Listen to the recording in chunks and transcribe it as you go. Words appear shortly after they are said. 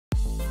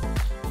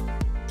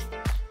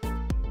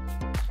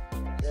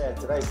Yeah,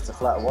 today's it's a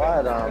flat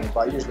white,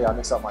 but usually I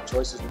mix up my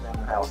choices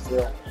depending on how I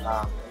feel.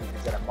 You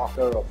can get a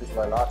mocha or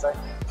piccolo latte.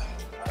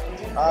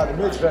 The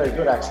mood's very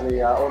good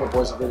actually. All the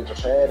boys are really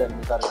prepared and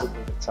we've had a good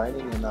week of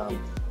training and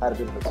had a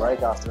bit of a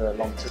break after a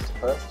long trip to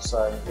Perth.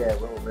 So yeah,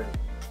 we're all ready.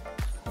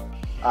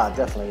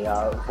 Definitely.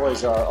 The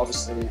boys are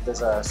obviously,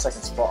 there's a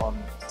second spot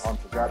on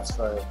for grabs,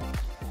 so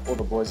all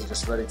the boys are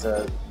just ready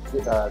to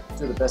do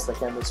the best they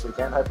can this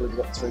weekend. Hopefully we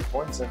get the 3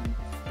 points and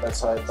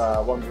let's hope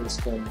Wanderers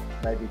can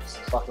maybe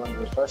buckle under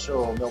the pressure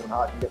or Melbourne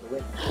Heart can get the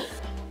win.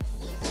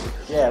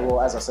 Yeah,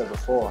 well, as I said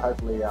before,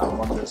 hopefully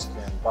Wanderers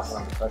can buckle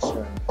under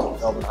pressure and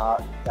Melbourne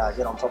Heart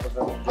get on top of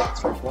them and get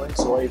the 3 points,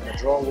 or even a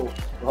draw will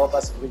help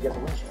us if we get the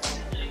win.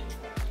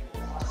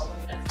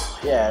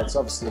 Yeah, it's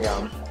obviously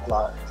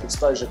like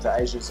exposure to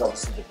Asia is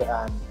obviously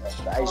the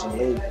Asian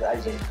League, the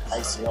Asian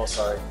ACL,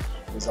 sorry,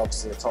 is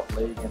obviously a top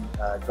league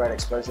and great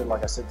exposure,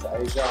 like I said, to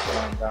Asia,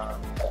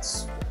 and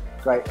it's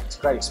great. It's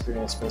a great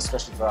experience,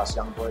 especially for us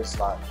young boys,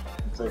 like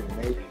including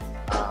me,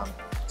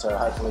 to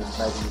hopefully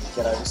maybe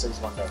get overseas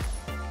one day.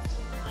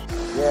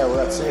 Yeah, well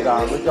that's it.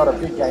 We've got a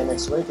big game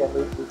next week, and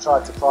we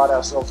tried to pride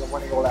ourselves on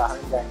winning all our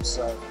home games.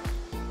 So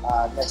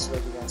next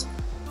week against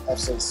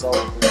FC Seoul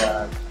will be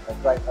a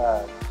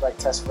great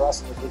test for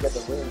us, and if we get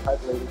the win,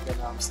 hopefully we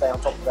can stay on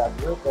top of our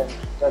group and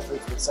go through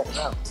to the second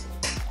round.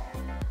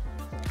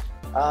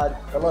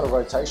 A lot of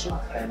rotation,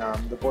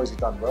 and the boys have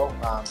done well.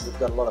 We've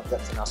got a lot of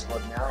depth in our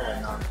squad now,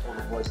 and all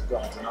the boys have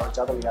gotten to know each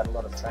other. We had a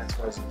lot of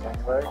transfers in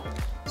January,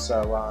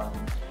 so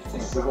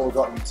we've all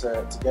gotten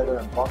together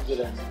and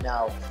bonded, and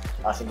now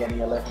I think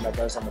any 11 that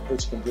goes on the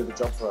pitch can do the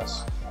job for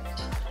us.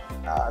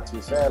 To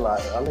be fair,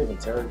 like I live in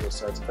Terrigal,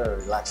 so it's a very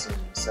relaxing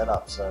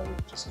setup. So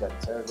just go to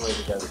Terrigal,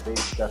 either go to the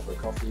beach, go for a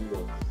coffee,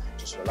 or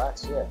just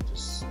relax. Yeah,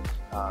 just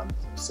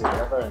see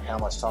whatever and how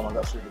much time I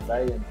got through the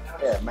day, and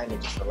yeah, mainly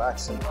just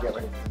relax and get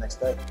ready for the next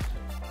day.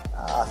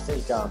 I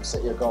think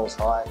set your goals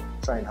high,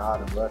 train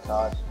hard and work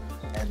hard,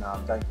 and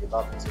don't give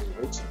up until you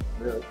reach them,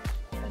 really.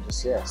 And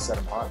just set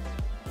them high.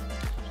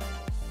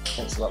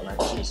 Thanks a lot, mate.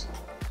 Cheers.